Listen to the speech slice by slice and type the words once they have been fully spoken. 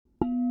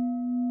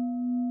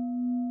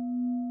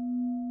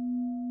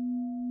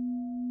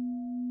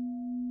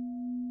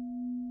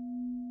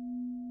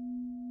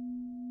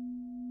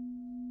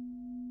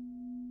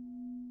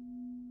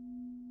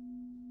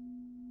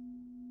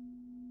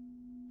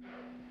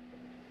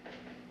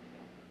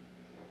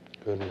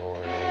Good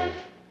morning.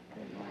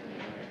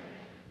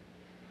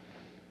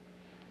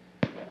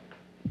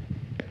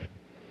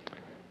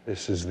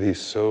 This is the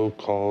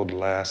so-called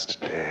last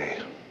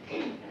day.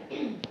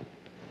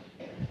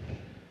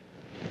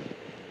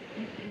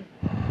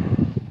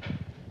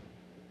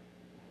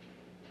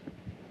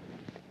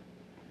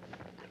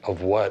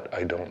 Of what,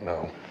 I don't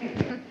know.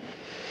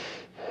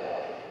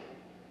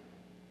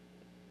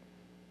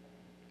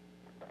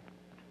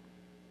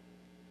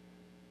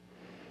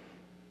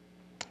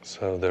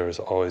 So there's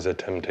always a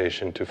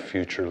temptation to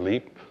future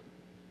leap.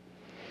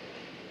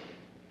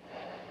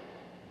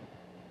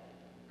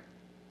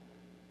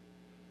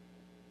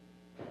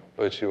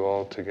 But you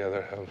all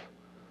together have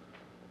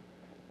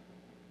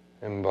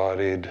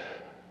embodied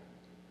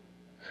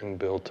and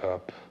built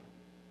up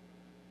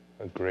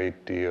a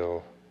great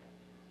deal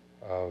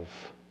of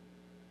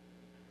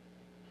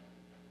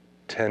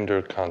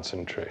tender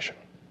concentration,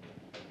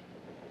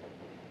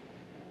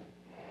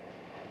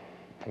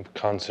 of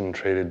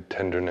concentrated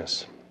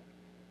tenderness,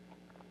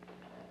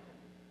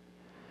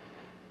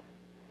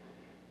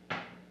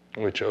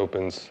 which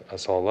opens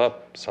us all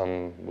up.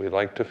 Some we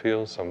like to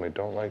feel, some we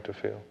don't like to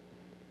feel.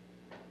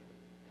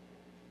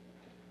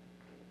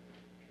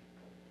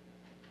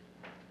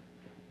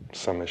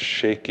 Some is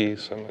shaky,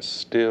 some is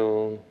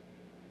still,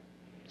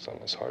 some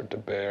is hard to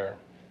bear,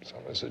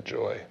 some is a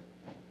joy.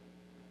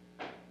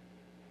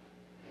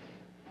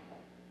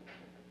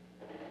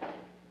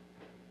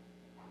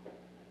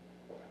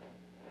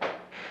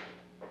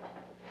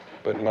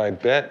 But my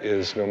bet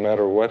is no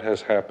matter what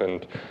has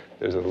happened,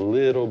 there's a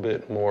little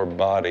bit more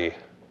body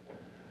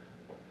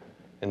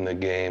in the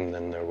game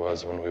than there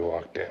was when we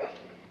walked in.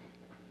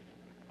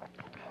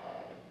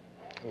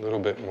 A little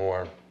bit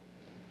more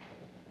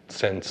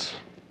sense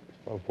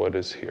of what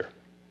is here.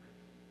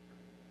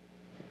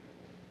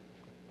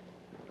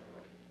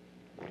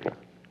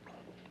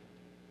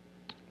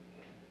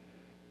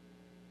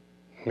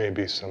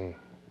 Maybe some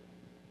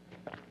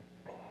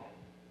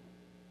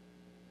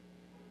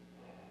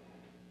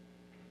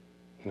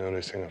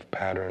noticing of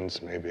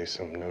patterns, maybe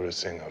some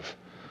noticing of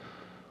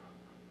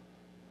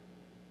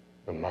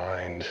the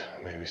mind,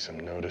 maybe some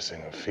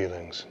noticing of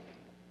feelings.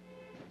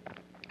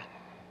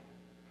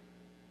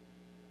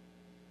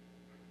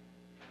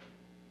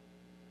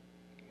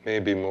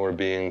 Maybe more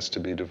beings to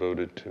be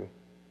devoted to.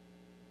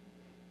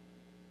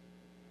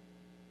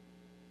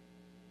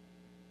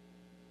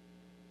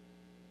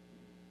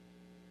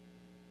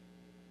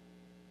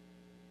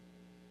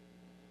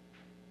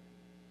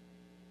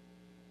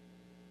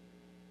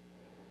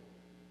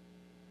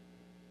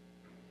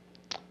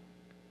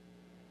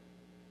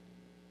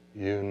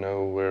 You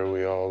know where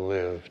we all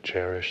live.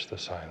 Cherish the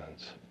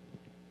silence.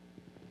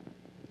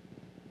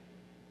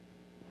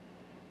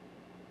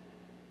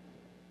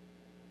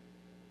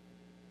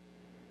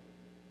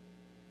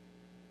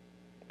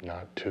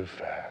 Not too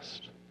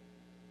fast.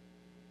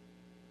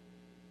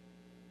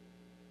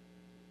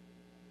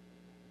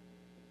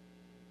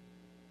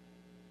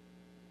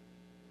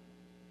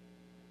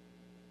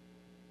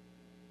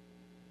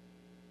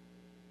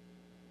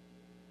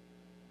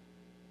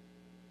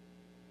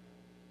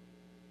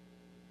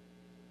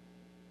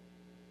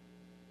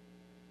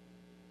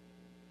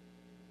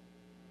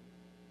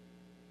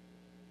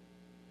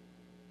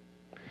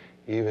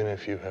 Even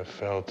if you have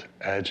felt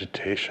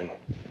agitation,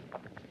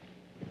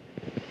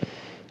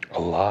 a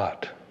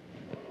lot,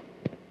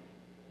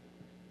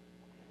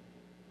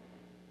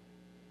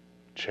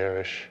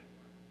 cherish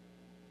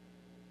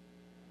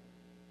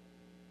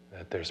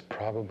that there's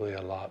probably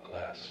a lot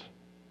less,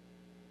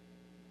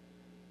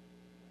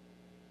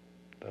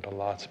 that a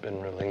lot's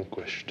been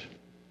relinquished,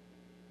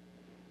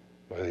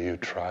 whether you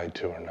tried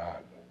to or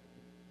not.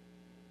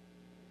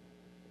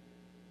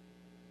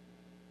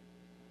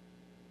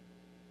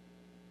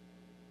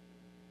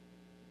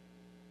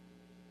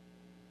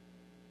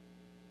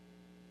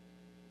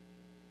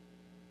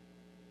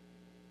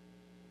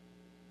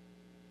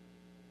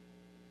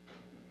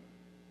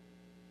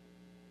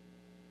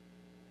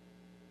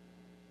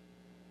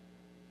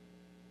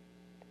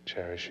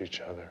 Cherish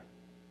each other.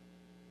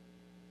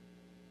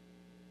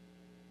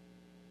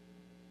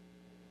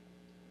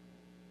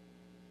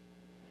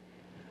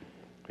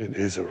 It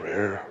is a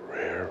rare,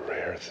 rare,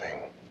 rare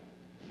thing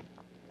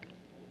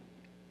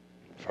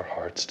for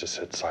hearts to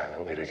sit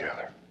silently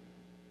together.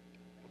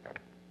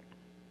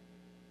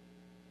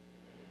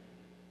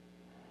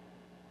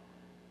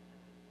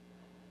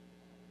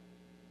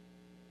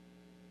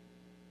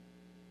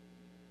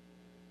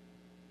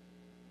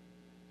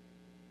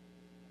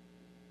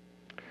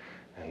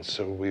 And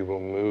so we will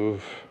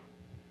move.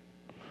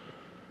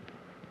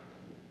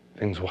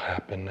 Things will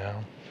happen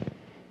now.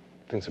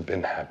 Things have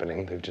been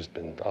happening. They've just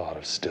been a lot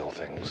of still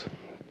things.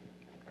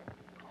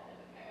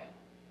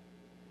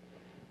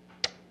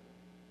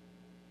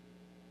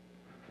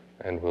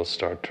 And we'll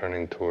start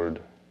turning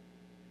toward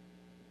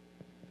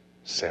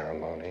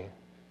ceremony,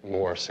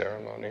 more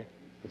ceremony.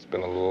 It's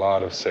been a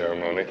lot of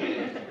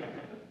ceremony.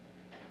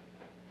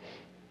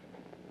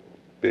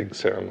 Big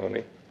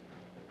ceremony.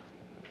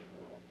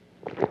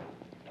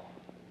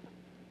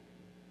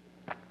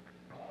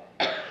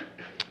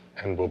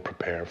 and we'll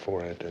prepare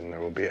for it, and there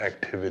will be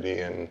activity,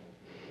 and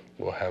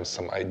we'll have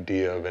some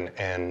idea of an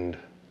end.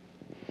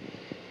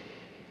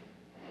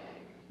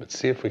 But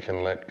see if we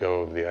can let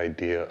go of the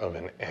idea of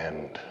an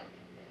end.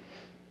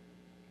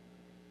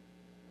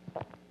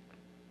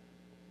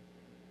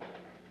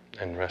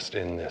 And rest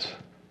in this.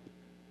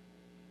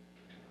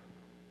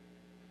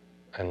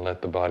 And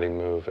let the body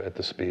move at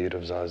the speed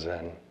of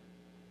Zazen.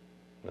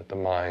 Let the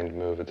mind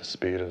move at the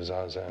speed of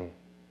Zazen.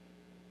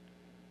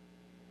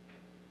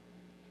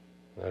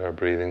 Let our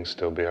breathing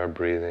still be our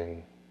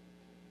breathing.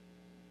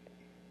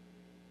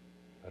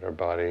 Let our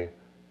body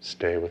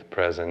stay with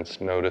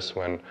presence. Notice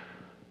when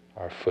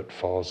our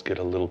footfalls get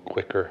a little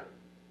quicker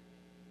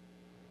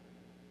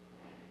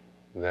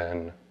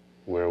than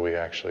where we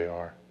actually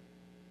are.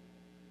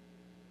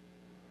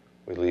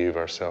 We leave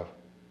ourselves.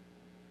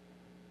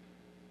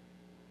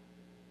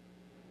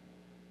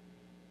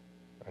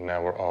 And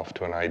now we're off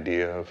to an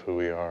idea of who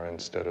we are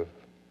instead of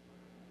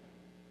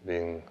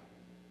being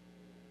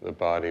the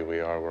body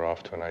we are. We're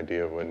off to an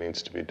idea of what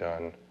needs to be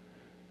done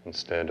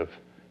instead of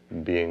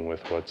being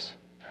with what's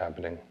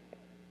happening.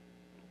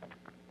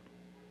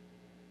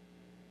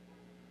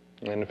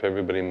 And if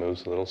everybody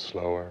moves a little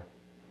slower,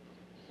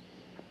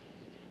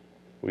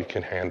 we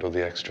can handle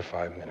the extra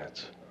 5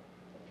 minutes.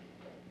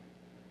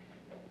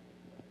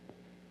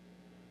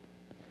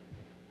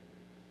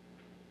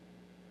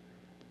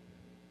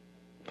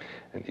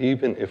 And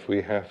even if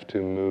we have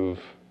to move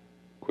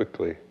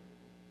quickly,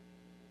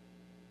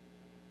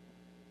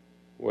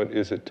 what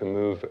is it to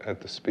move at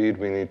the speed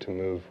we need to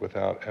move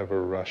without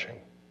ever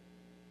rushing?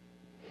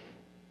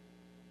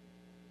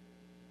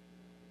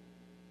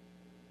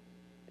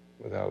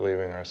 Without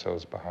leaving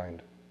ourselves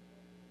behind.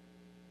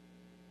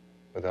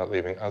 Without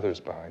leaving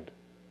others behind.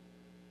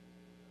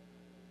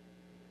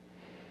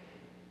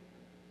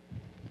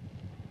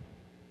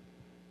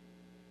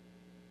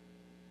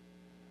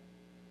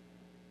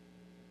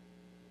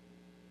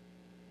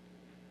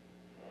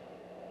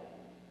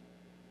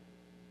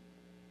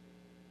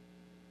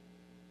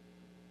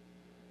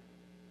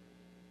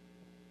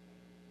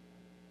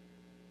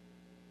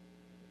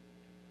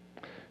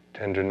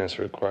 Tenderness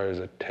requires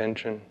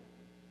attention.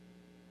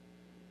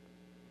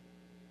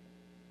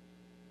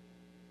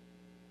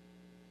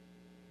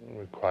 It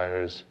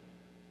requires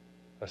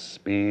a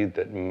speed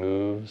that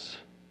moves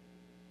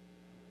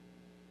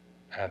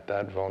at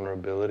that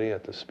vulnerability,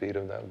 at the speed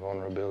of that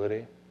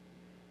vulnerability,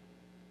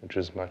 which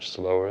is much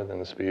slower than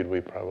the speed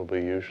we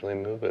probably usually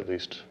move, at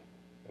least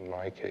in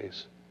my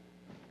case.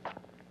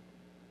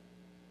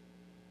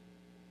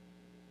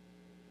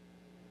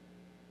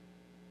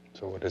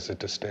 So what is it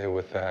to stay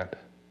with that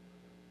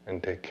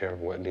and take care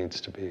of what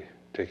needs to be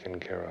taken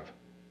care of?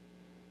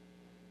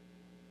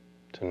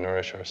 To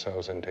nourish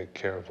ourselves and take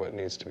care of what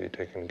needs to be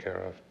taken care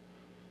of.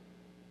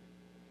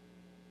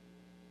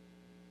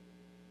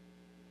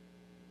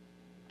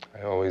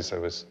 I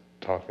was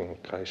talking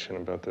with Kaishin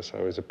about this, I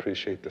always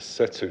appreciate the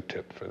Setsu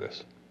tip for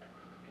this.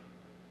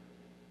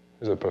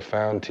 There's a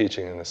profound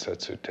teaching in the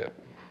Setsu tip.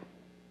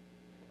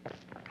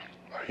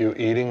 Are you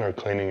eating or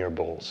cleaning your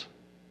bowls?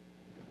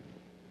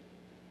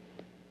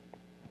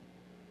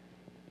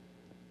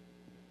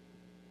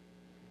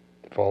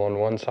 Fall on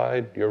one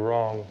side, you're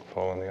wrong.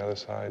 Fall on the other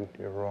side,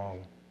 you're wrong.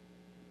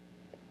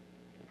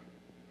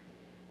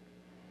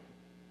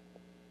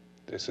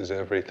 This is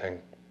everything.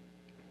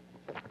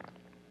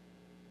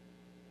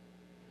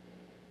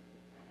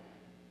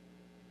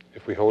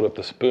 If we hold up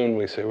the spoon,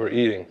 we say we're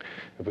eating.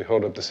 If we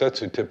hold up the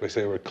Setsu tip, we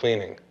say we're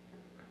cleaning.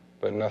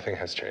 But nothing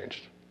has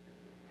changed.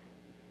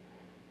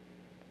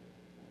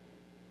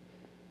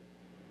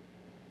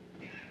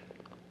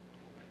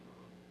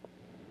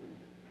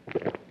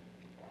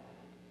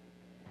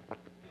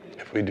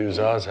 If we do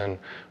Zazen,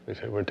 we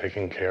say we're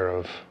taking care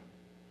of.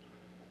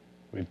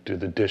 We do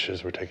the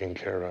dishes, we're taking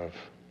care of.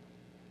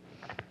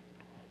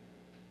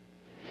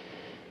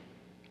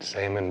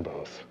 Same in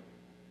both.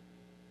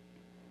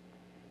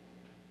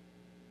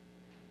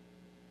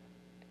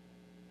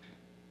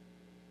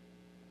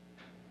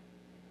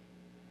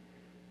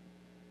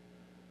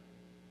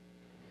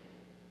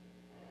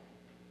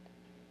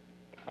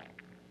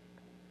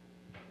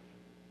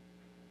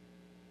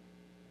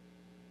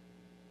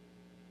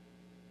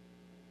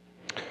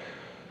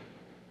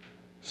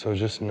 So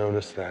just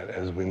notice that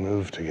as we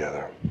move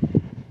together.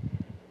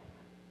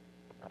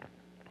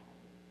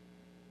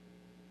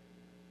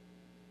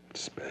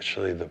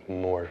 Especially the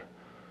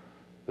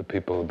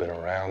people who've been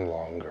around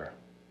longer,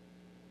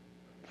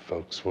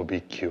 folks will be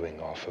cueing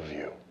off of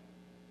you.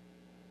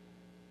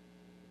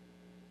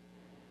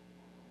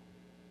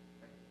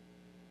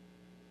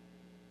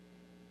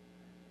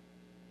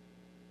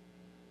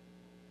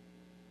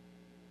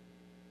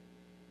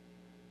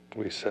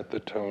 We set the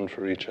tone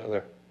for each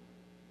other.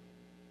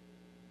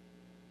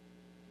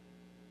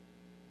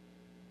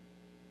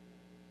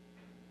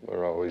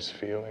 We're always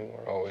feeling,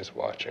 we're always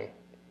watching.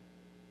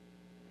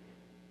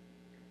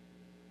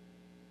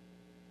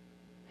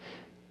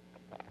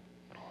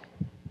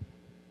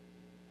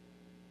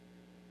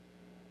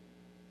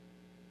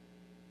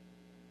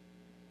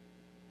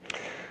 I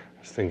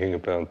was thinking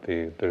about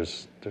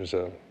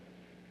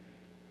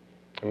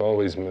I'm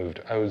always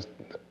moved.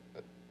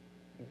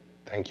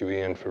 Thank you,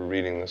 Ian, for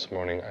reading this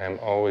morning. I am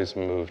always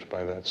moved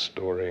by that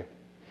story.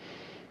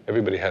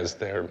 Everybody has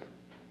their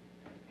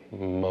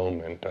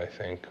moment, I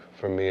think.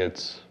 For me,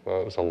 it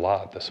was a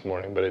lot this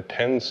morning, but it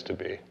tends to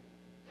be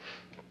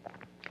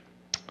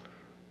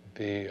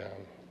the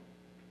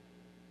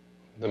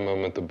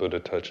moment the Buddha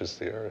touches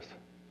the earth.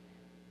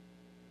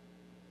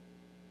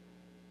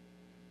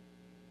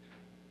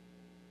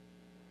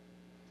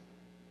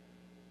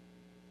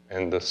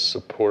 And the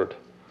support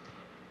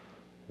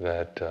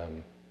that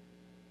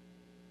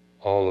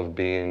all of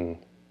being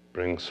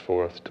brings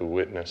forth to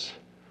witness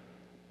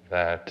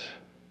that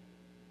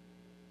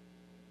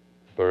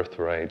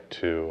birthright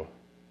to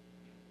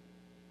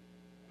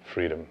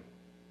freedom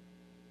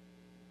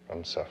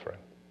from suffering.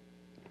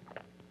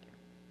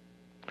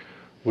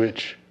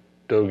 Which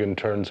Dogen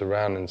turns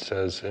around and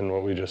says in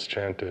what we just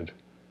chanted,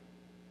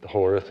 the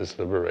whole earth is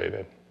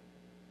liberated.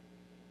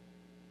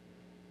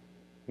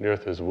 The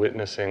earth is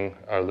witnessing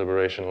our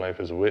liberation, life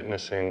is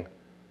witnessing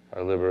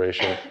our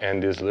liberation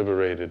and is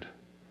liberated.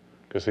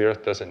 Because the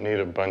earth doesn't need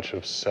a bunch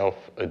of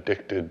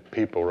self-addicted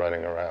people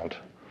running around.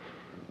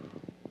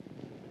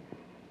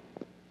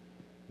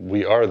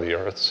 We are the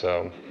earth,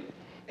 so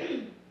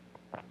in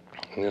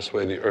this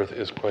way the earth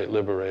is quite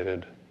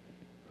liberated.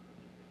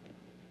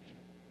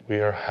 We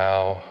are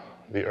how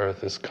the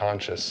earth is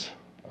conscious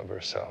of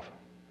herself.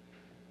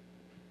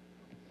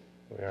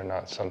 We are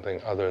not something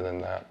other than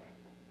that.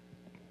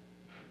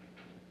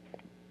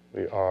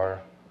 We are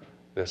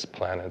this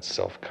planet's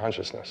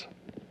self-consciousness.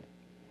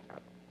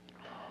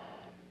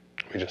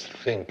 We just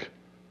think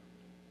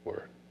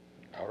we're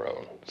our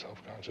own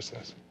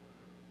self-consciousness.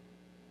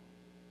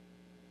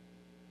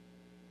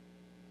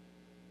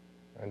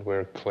 And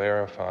we're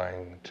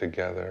clarifying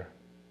together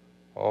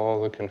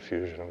all the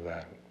confusion of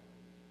that.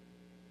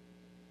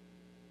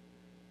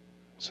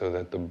 So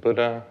that the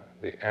Buddha,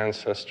 the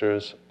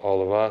ancestors,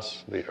 all of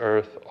us, the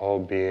earth, all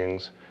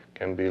beings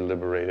can be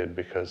liberated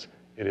because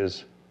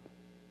it's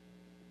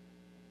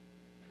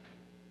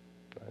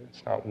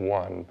not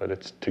one, but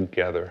it's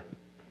together.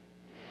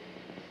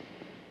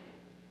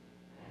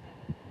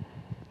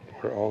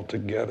 We're all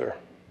together.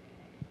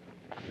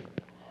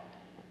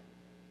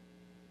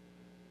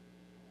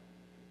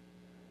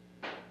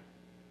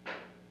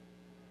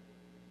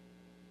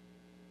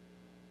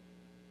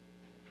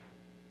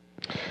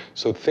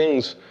 So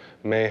things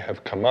may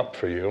have come up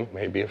for you,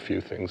 maybe a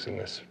few things in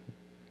this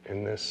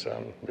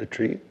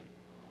retreat.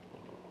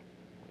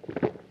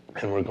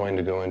 And we're going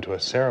to go into a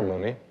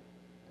ceremony.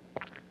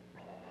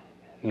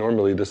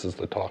 Normally this is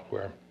the talk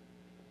where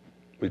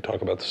we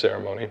talk about the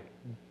ceremony,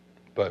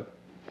 but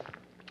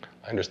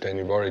I understand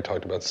you've already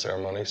talked about the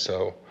ceremony,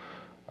 so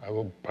I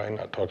will probably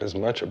not talk as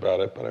much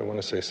about it, but I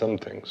want to say some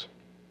things.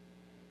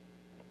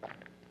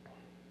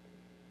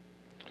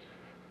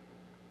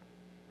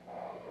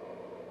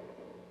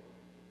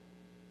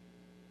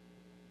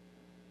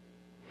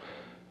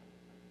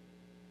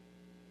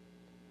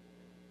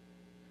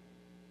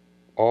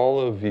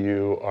 All of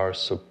you are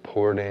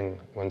supporting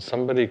when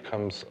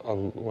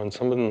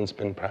someone's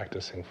been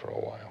practicing for a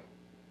while.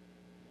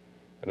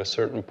 At a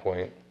certain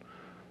point,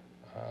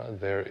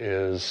 there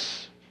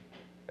is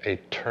a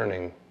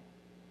turning.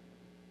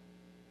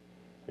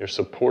 You're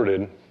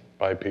supported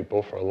by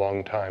people for a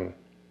long time,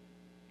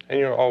 and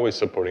you're always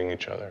supporting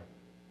each other.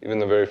 Even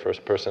the very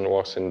first person who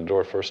walks in the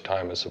door first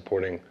time is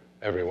supporting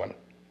everyone.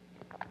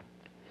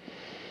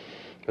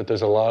 But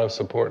there's a lot of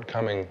support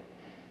coming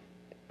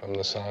from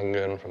the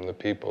Sangha and from the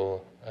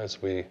people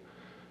as we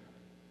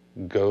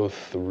go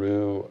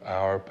through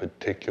our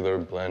particular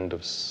blend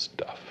of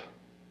stuff.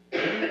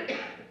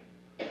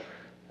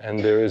 And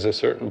there is a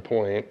certain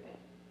point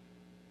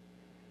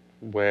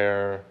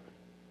where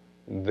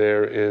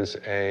there is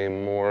a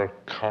more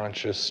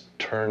conscious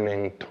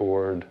turning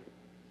toward,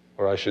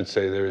 or I should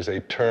say there is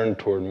a turn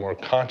toward more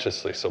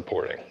consciously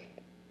supporting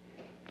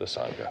the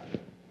Sangha.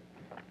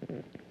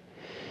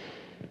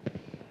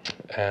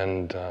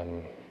 And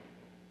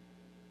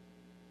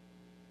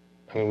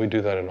I mean, we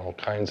do that in all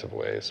kinds of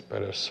ways,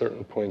 but at a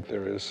certain point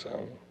there is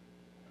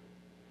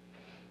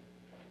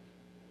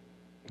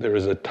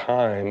a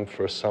time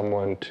for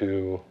someone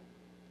to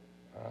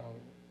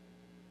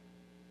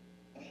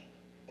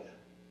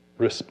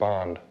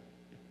respond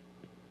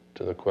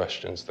to the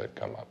questions that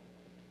come up,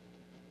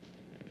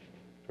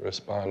 to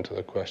respond to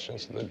the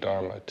questions of the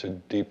Dharma, to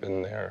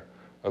deepen their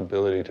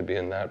ability to be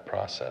in that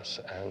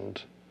process,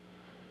 and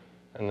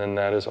then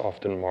that is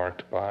often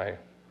marked by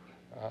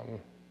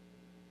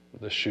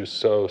the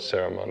Shuso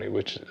ceremony,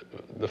 which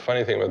the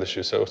funny thing about the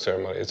Shuso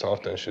ceremony, it's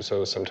often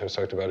Shuso is sometimes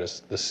talked about as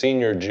the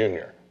senior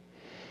junior.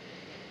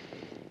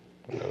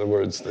 In other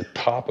words, the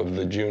top of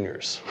the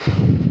juniors,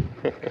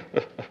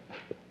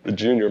 the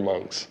junior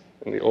monks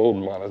in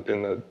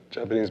the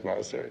Japanese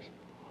monasteries.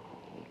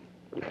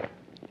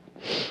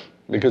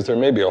 Because there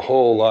may be a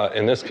whole lot,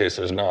 in this case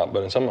there's not,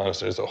 but in some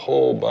monasteries a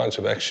whole bunch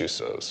of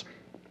ex-Shusos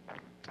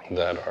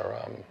that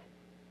are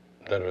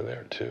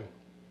there too.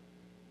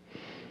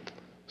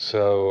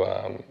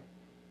 So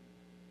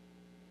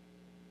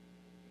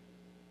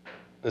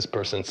this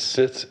person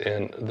sits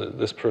in,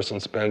 this person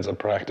spends a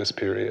practice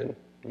period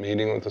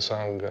meeting with the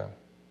Sangha,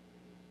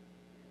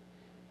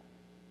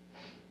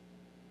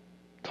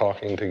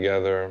 talking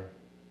together,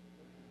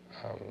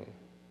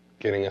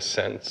 getting a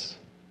sense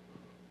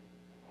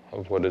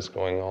of what is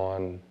going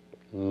on,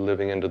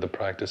 living into the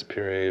practice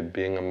period,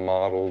 being a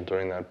model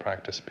during that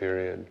practice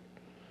period,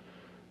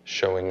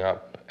 showing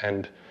up.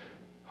 And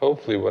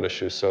hopefully what a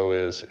Shuso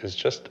is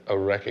just a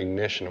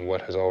recognition of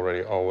what has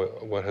already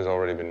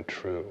been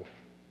true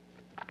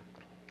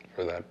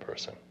for that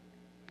person.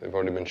 They've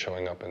already been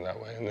showing up in that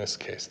way. In this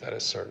case, that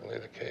is certainly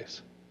the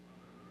case.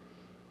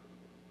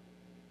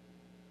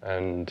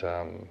 And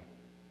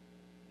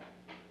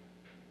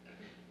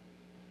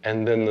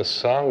then the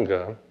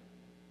Sangha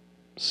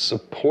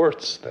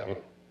supports them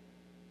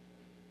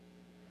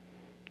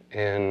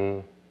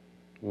in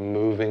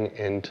moving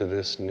into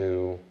this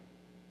new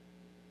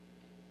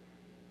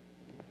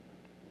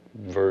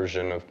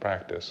version of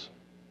practice.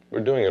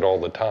 We're doing it all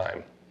the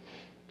time.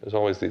 There's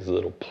always these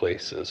little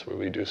places where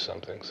we do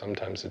something.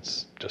 Sometimes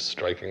it's just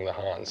striking the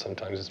Han,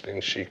 sometimes it's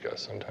being shika,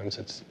 sometimes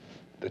it's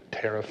the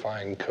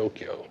terrifying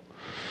Kokyo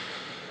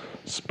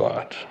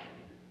spot.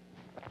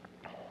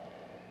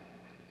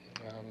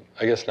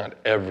 I guess not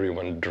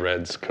everyone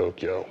dreads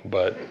Kokyo,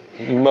 but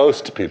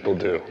most people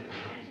do.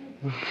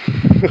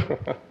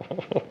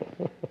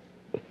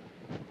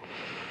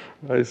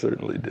 I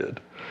certainly did.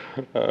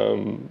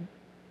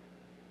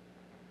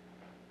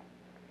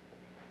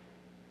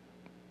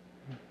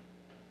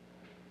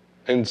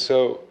 And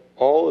so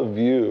all of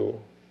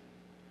you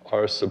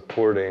are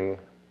supporting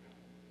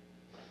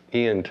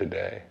Ian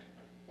today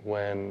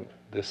when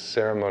this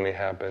ceremony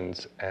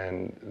happens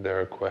and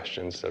there are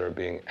questions that are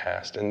being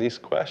asked. And these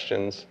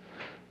questions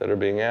that are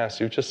being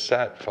asked, you've just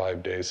sat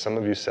 5 days, some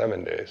of you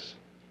 7 days,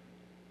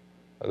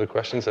 are the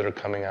questions that are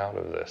coming out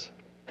of this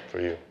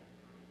for you.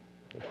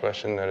 The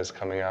question that is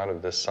coming out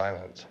of this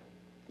silence.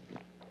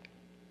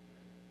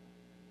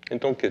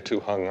 And don't get too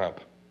hung up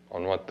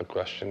on what the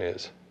question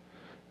is.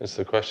 It's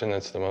the question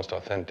that's the most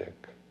authentic.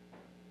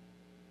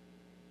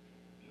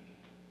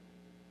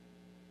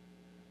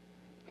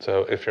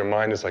 So if your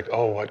mind is like,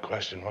 oh, what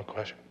question, what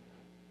question?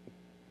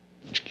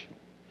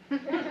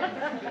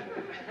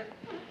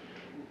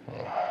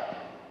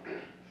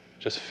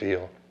 Just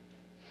feel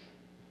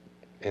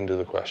into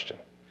the question.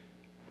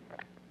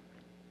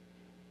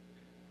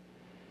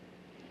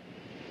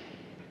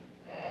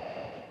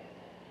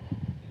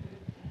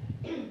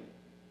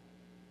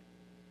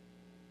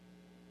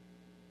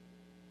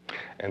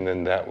 And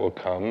then that will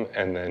come,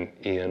 and then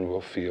Ian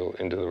will feel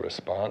into the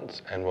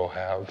response, and we'll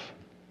have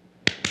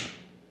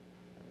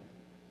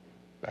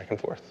back and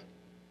forth.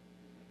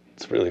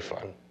 It's really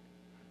fun.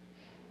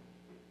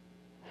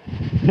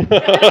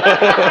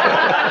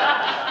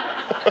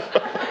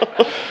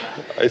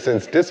 I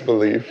sense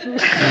disbelief.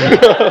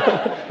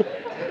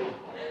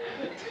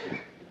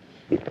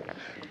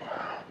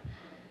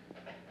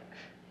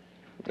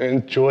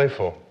 And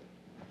joyful.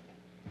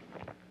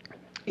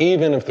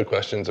 Even if the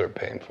questions are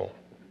painful.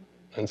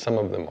 And some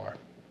of them are.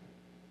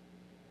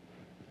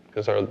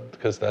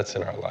 Because that's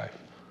in our life.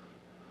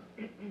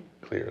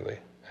 Clearly.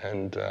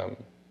 And but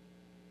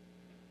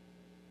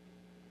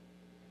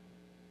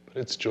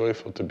it's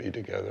joyful to be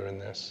together in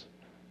this.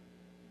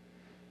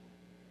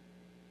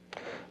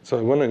 So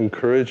I want to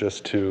encourage us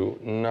to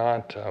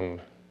not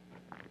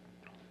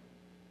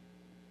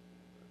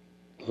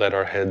let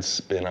our heads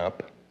spin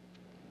up,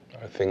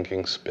 our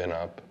thinking spin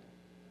up,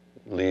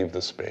 leave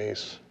the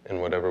space in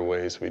whatever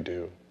ways we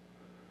do.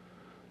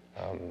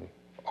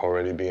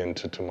 Already be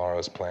into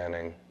tomorrow's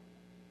planning.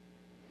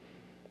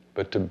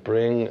 But to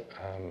bring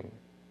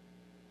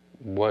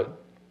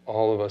what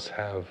all of us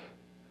have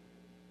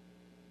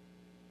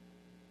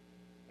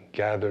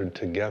gathered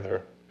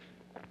together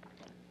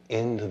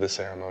into the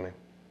ceremony.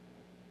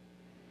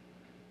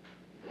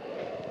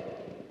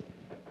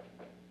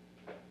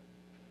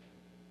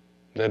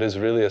 That is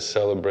really a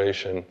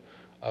celebration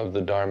of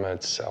the Dharma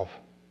itself.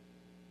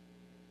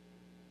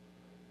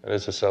 That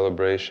is a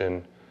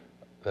celebration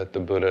that the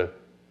Buddha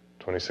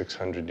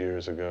 2,600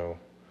 years ago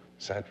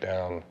sat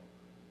down,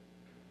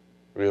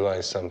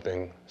 realized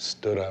something,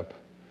 stood up,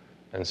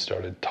 and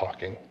started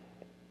talking.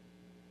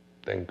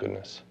 Thank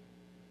goodness.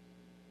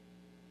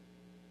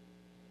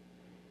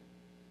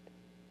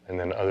 And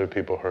then other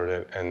people heard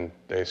it, and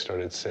they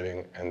started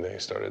sitting, and they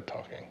started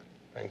talking.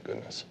 Thank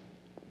goodness.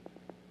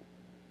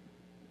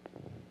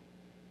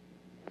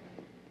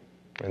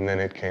 And then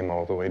it came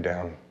all the way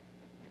down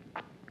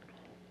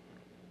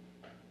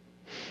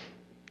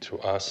to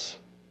us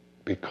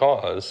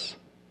because,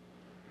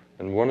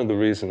 and one of the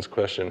reasons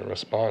question and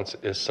response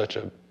is such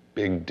a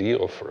big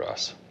deal for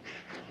us,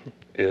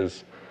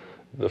 is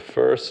the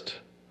first,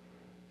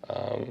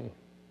 the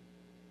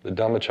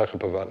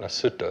Dhammacakkappavattana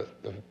Sutta,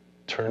 the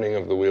turning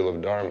of the wheel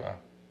of Dharma.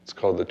 It's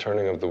called the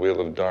turning of the wheel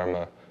of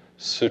Dharma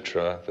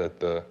Sutra,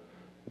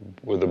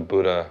 where the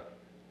Buddha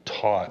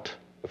taught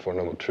the Four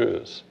Noble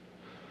Truths.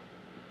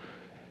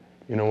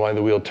 You know why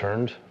the wheel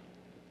turned?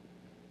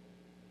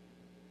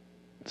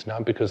 It's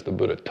not because the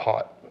Buddha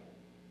taught.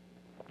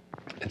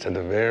 It's at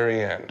the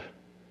very end.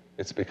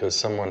 It's because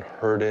someone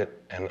heard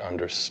it and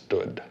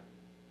understood.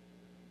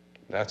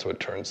 That's what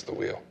turns the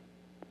wheel.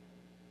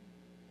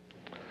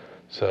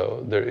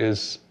 So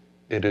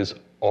it is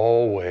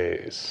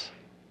always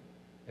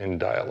in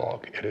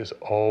dialogue. It is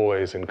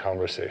always in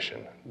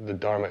conversation. The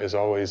Dharma is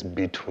always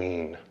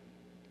between.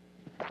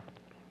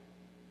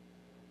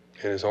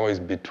 It is always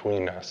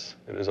between us.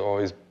 It is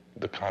always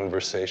the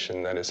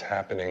conversation that is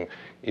happening,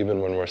 even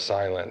when we're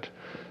silent,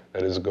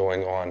 that is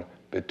going on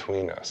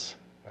between us.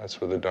 That's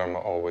where the Dharma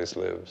always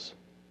lives.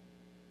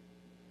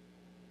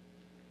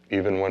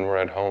 Even when we're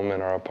at home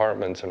in our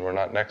apartments and we're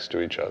not next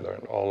to each other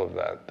and all of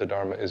that, the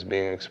Dharma is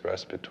being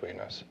expressed between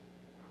us.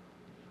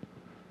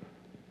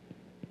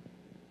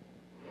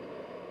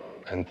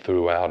 And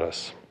throughout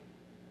us.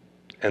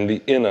 And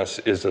the in us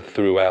is a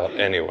throughout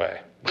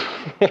anyway.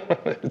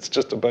 It's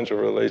just a bunch of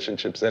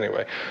relationships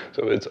anyway.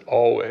 So it's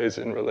always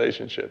in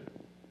relationship.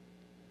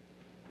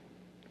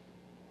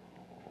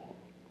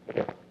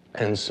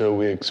 And so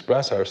we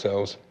express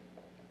ourselves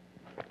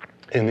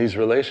in these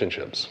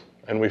relationships.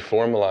 And we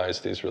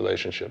formalize these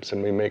relationships.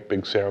 And we make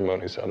big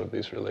ceremonies out of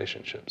these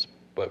relationships.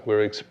 But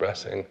we're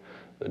expressing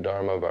the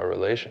Dharma of our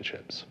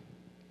relationships.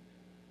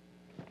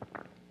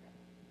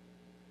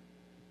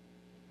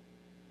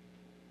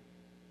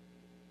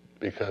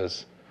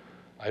 Because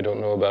I don't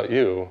know about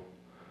you,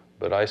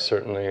 but I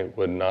certainly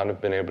would not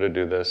have been able to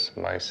do this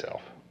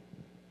myself.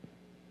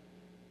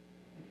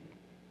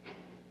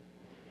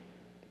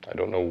 I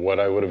don't know what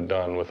I would have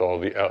done with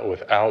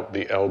without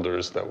the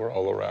elders that were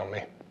all around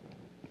me.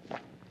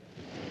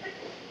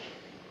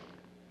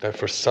 That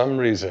for some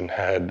reason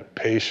had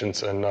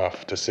patience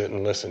enough to sit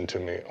and listen to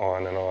me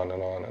on and on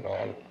and on and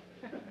on.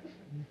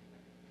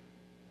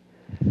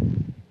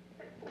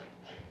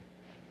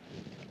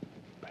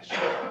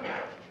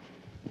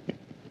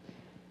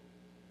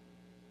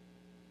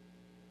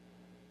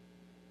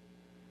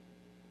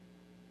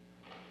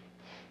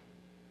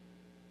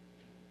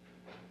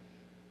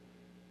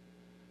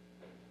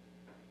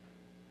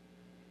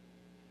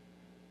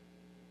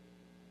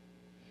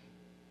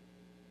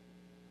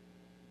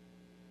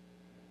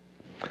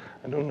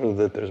 I don't know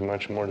that there's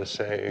much more to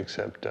say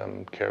except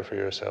care for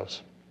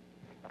yourselves.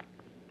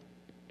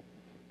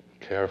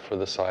 Care for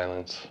the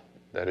silence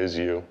that is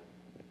you.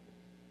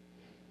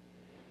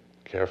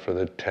 Care for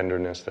the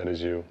tenderness that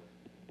is you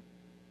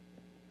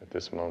at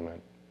this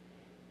moment.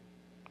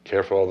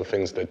 Care for all the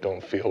things that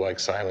don't feel like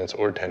silence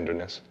or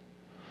tenderness,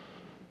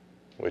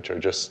 which are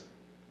just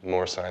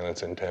more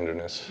silence and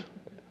tenderness.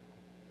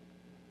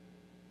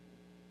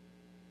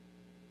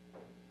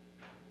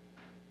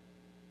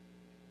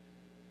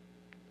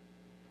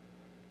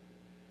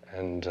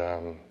 And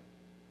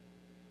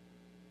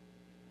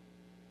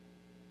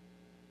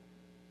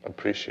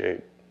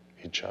appreciate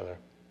each other.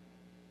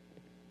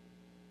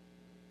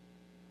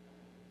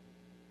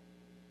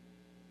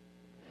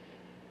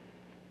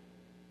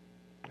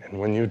 And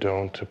when you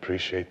don't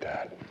appreciate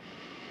that,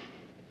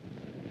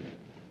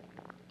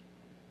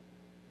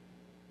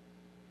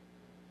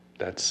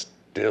 that's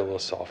still a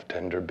soft,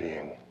 tender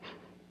being.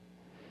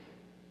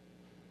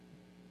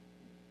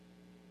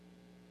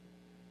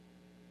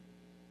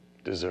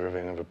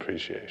 Deserving of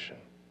appreciation.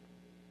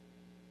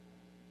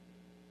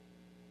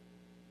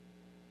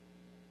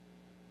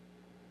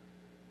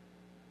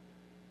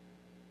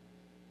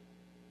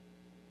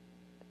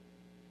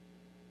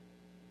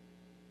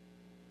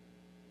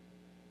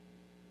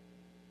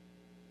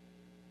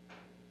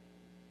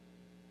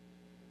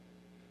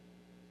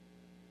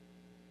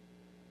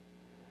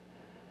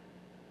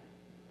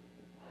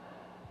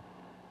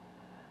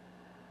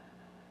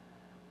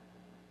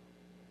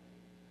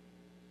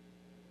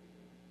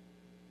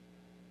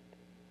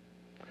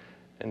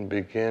 And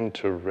begin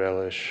to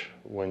relish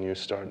when you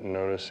start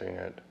noticing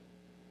it.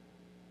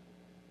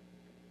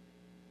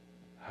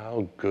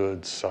 How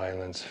good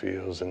silence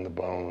feels in the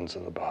bones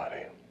of the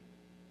body.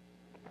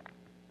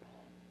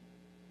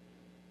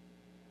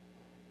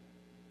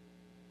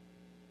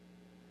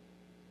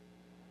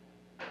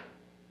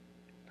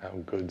 How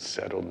good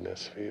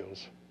settledness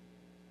feels.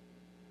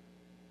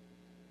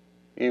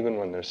 Even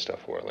when there's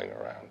stuff whirling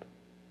around.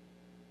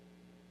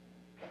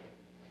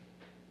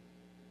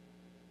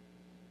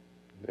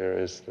 There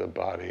is the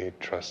body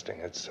trusting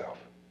itself.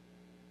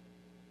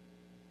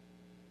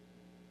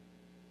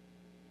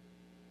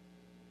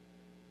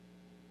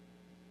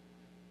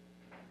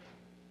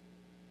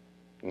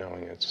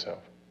 Knowing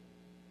itself.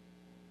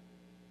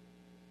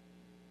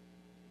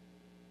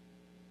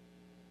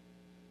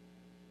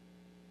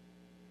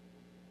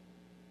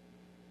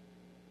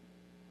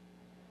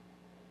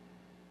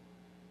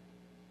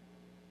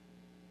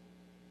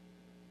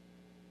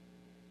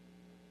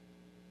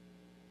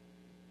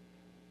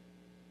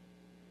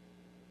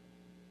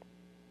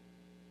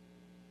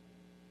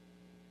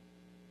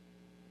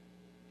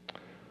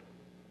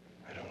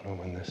 I don't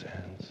know when this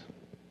ends.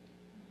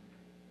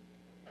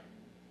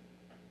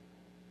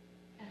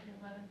 At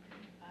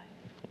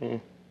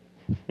 11:55.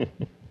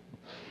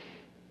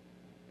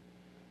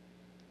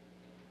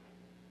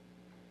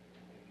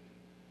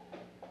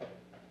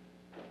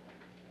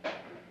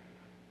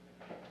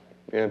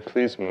 Yeah,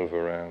 please move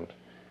around.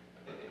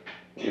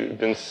 You've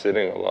been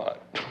sitting a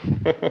lot.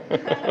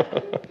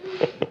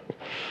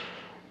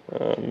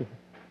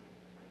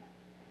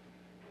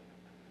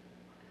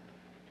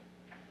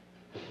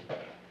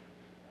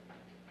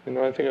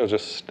 I think I'll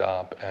just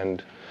stop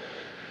and,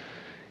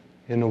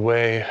 in a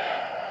way,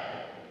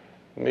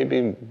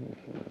 maybe,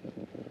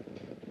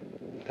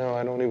 no,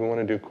 I don't even want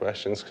to do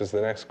questions because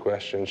the next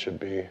question should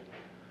be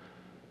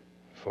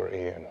for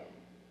Ian.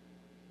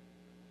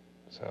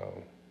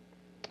 So,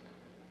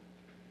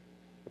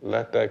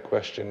 let that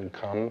question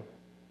come.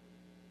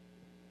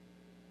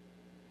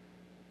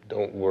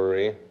 Don't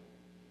worry.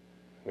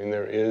 I mean,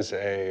 there is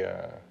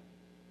a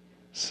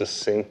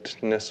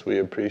succinctness we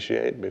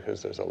appreciate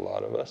because there's a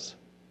lot of us.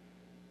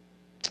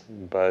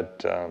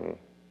 But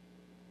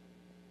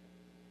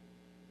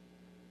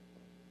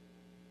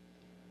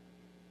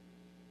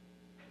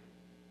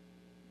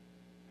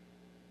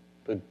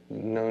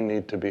no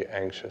need to be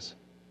anxious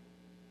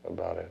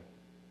about it.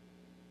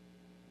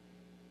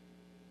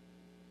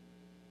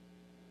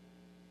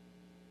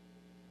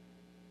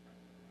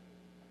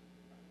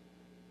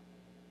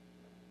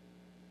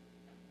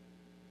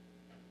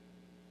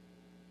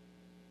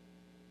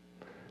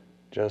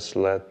 Just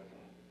let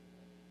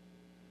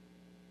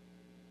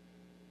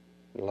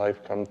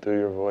life come through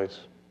your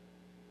voice.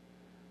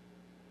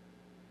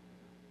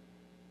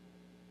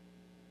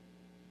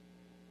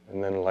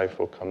 And then life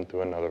will come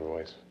through another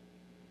voice.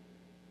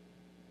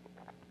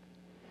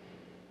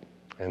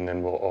 And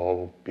then we'll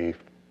all be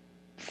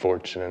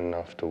fortunate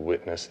enough to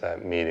witness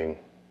that meeting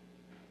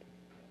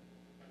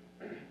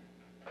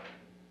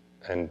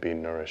and be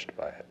nourished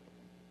by it.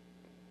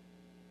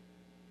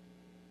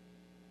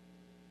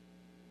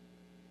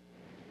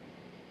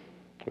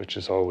 Which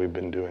is all we've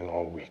been doing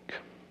all week.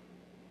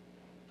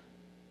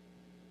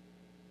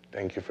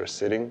 Thank you for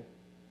sitting.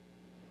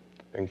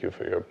 Thank you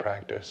for your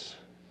practice.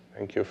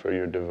 Thank you for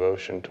your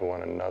devotion to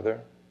one another.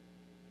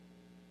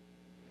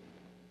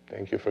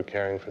 Thank you for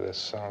caring for the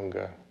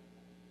Sangha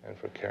and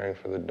for caring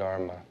for the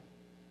Dharma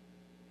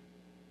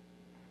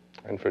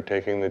and for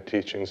taking the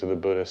teachings of the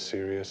Buddha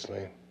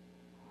seriously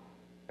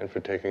and for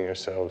taking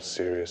yourselves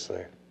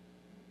seriously,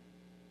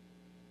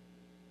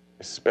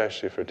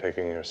 especially for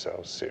taking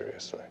yourselves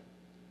seriously.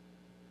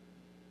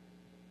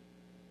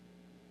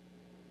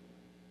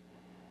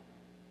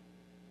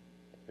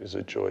 It is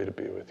a joy to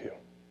be with you.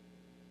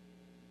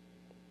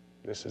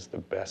 This is the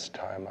best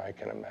time I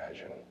can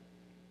imagine.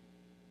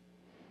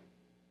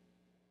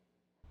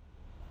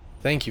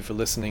 Thank you for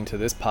listening to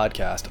this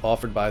podcast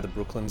offered by the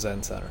Brooklyn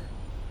Zen Center.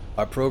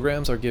 Our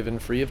programs are given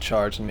free of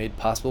charge and made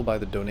possible by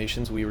the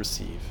donations we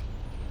receive.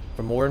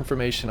 For more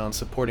information on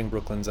supporting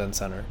Brooklyn Zen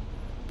Center,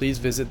 please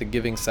visit the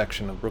giving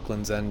section of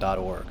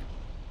brooklynzen.org.